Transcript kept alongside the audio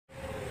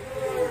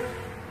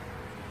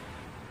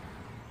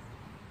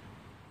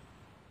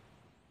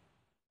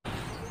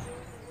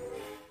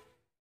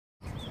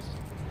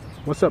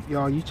What's up,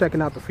 y'all? You checking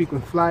out the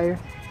Frequent Flyer,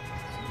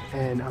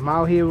 and I'm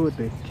out here with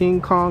the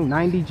Kingkong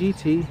 90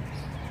 GT.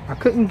 I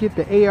couldn't get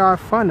the AR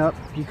fun up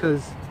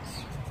because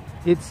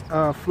it's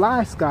a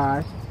fly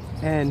sky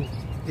and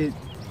it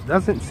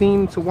doesn't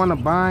seem to want to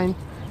bind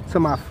to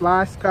my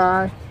fly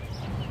sky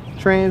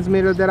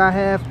transmitter that I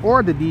have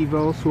or the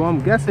Devo, so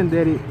I'm guessing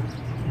that it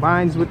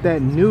binds with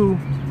that new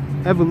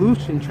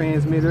Evolution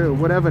transmitter or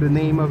whatever the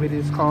name of it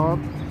is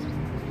called,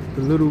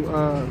 the little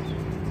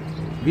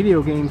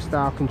video game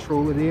style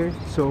controller there.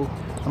 So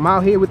I'm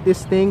out here with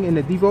this thing in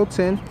the Devo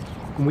 10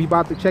 and we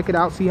about to check it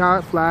out, see how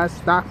it flies,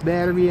 stock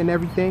battery and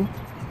everything.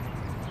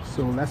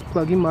 So let's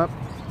plug him up,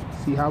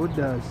 see how it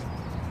does.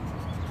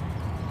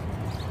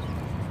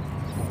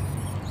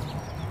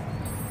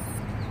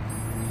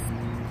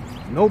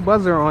 No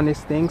buzzer on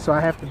this thing, so I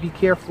have to be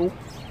careful.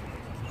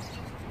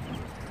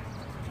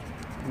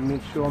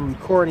 Make sure I'm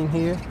recording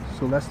here,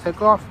 so let's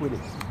take off with it.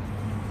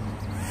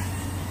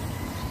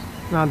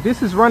 Now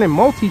this is running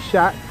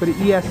multi-shot for the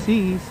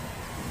ESCs,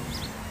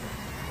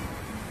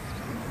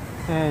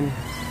 and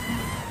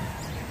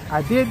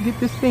I did get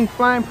this thing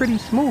flying pretty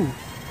smooth.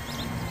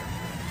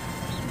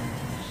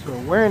 So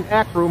we're in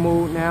Acro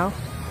mode now,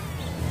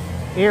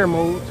 air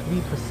mode to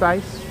be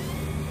precise.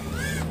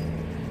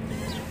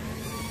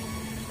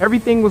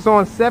 Everything was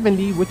on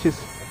 70, which is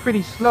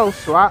pretty slow,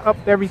 so I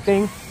upped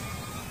everything,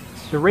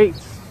 the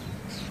rates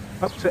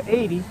up to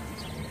 80.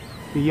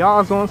 The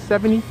yaw's on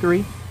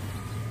 73.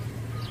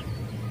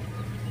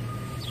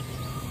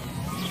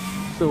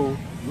 So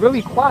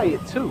really quiet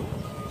too.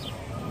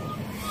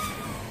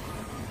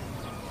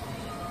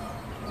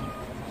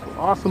 So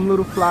awesome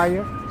little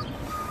flyer.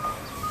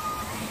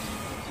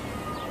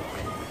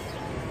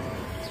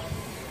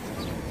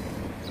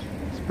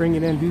 Let's bring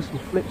it in, do some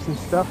flips and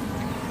stuff.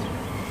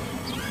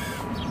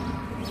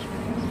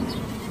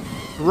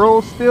 The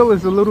roll still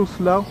is a little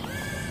slow.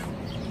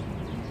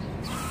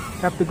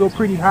 Have to go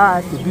pretty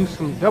high to do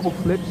some double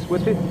flips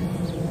with it.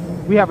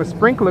 We have a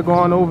sprinkler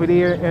going over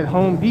there at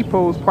Home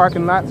Depot's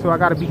parking lot, so I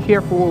got to be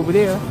careful over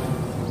there.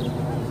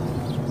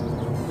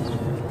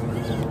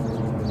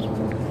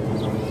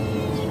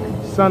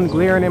 Sun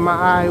glaring in my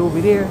eye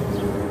over there.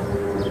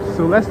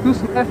 So let's do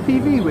some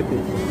FPV with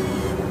it.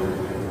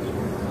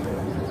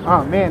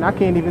 Oh man, I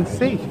can't even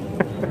see.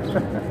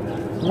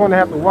 I'm going to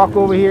have to walk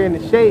over here in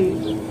the shade.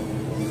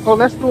 Oh,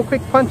 let's do a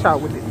quick punch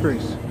out with it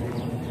first.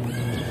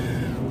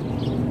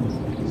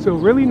 So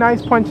really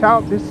nice punch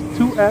out. This is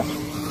 2S.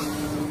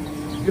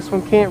 This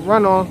one can't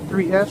run on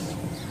 3S.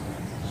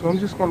 So I'm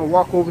just going to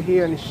walk over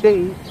here in the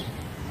shade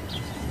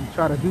and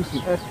try to do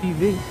some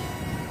FPV.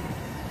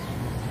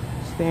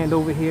 Stand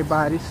over here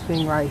by this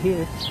thing right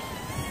here.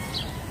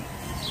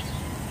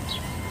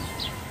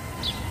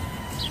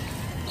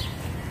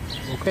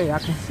 Okay, I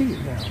can see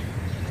it now.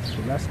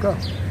 So let's go.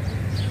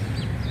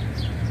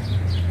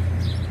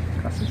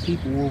 Got some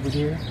people over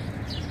there.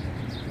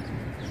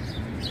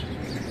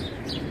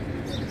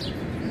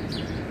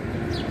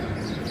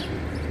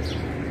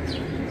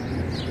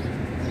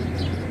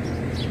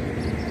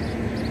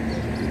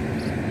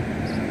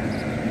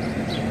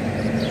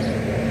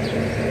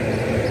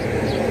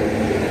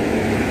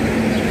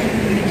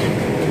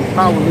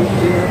 Power loop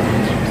there.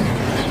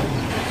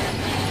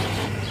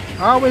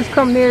 I always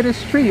come near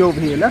this tree over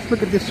here. Let's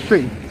look at this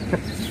tree.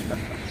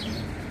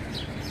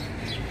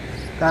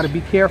 Got to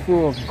be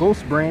careful of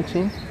ghost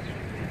branching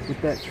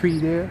with that tree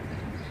there.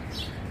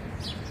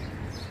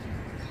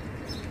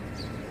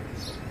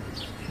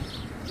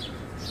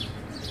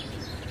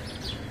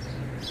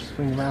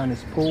 Swing around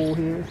this pole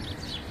here.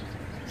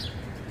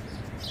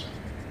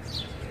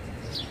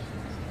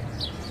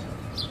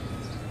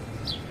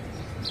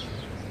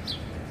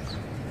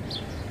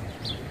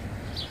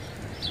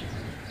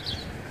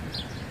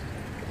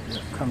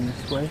 Come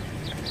this way.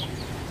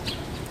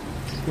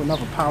 Do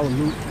another power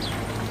loop.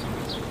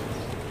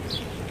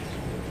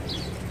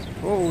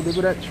 Oh, there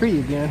go that tree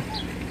again.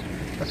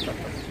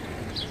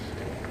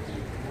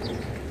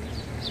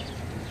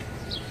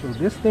 So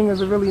this thing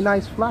is a really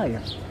nice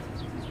flyer.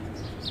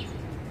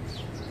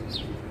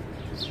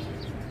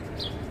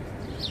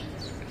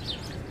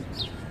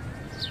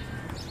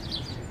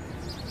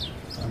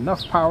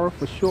 Enough power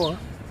for sure.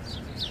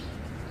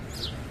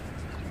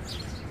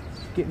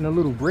 Getting a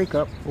little break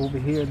up over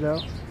here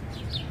though.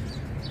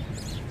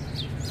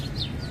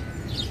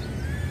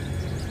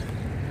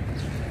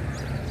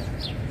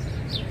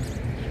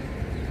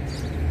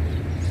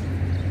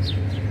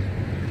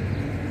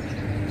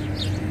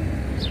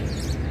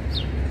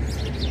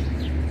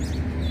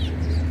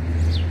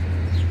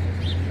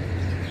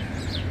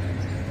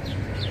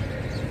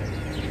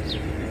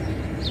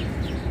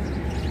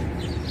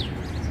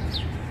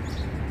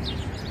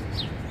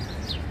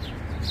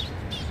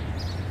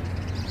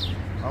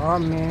 Oh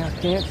man, I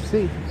can't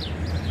see.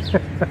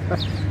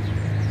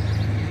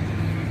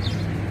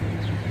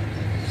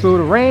 So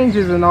the range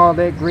isn't all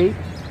that great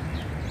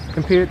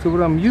compared to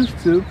what I'm used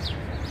to.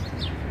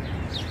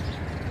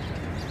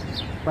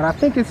 But I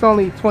think it's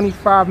only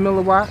 25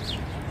 milliwatts.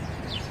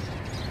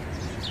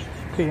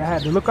 Okay, I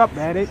had to look up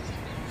at it.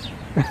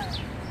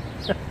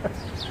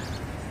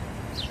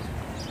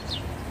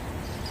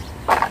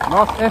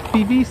 Lost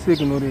FPV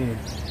signal there.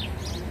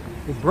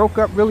 It broke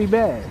up really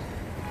bad.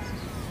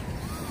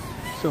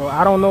 So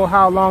I don't know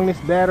how long this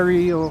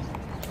battery, oh,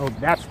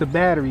 that's the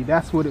battery.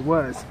 That's what it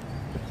was.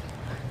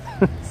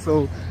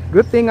 So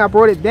good thing I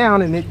brought it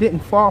down and it didn't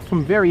fall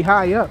from very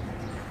high up.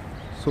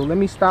 So let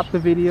me stop the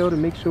video to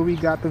make sure we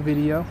got the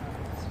video.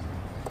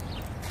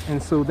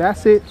 And so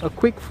that's it, a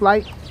quick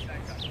flight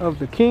of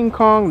the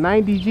Kingkong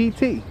 90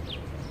 GT.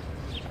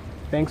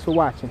 Thanks for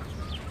watching.